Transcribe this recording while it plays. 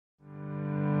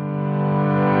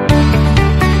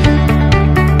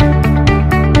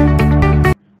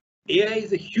AI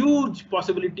is a huge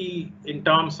possibility in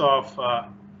terms of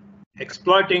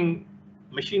exploiting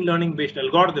machine learning based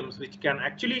algorithms which can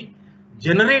actually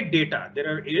generate data. There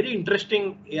are very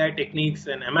interesting AI techniques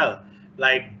in ML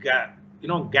like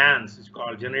GANs, it's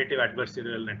called generative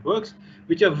adversarial networks,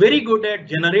 which are very good at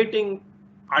generating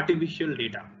artificial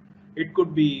data. It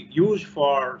could be used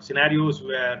for scenarios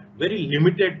where very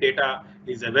limited data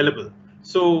is available.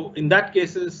 So in that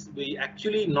cases, we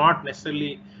actually not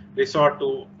necessarily resort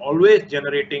to always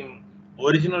generating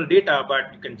original data,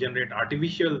 but you can generate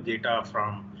artificial data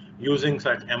from using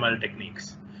such ML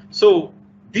techniques. So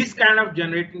this kind of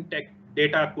generating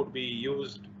data could be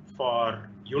used for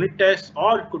unit tests,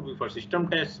 or it could be for system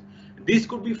tests. This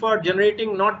could be for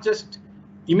generating not just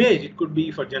image, it could be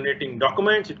for generating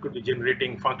documents, it could be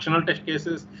generating functional test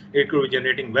cases, it could be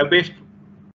generating web-based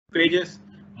pages,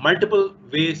 multiple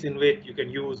ways in which you can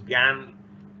use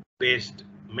GAN-based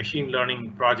machine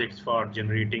learning projects for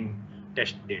generating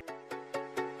test data.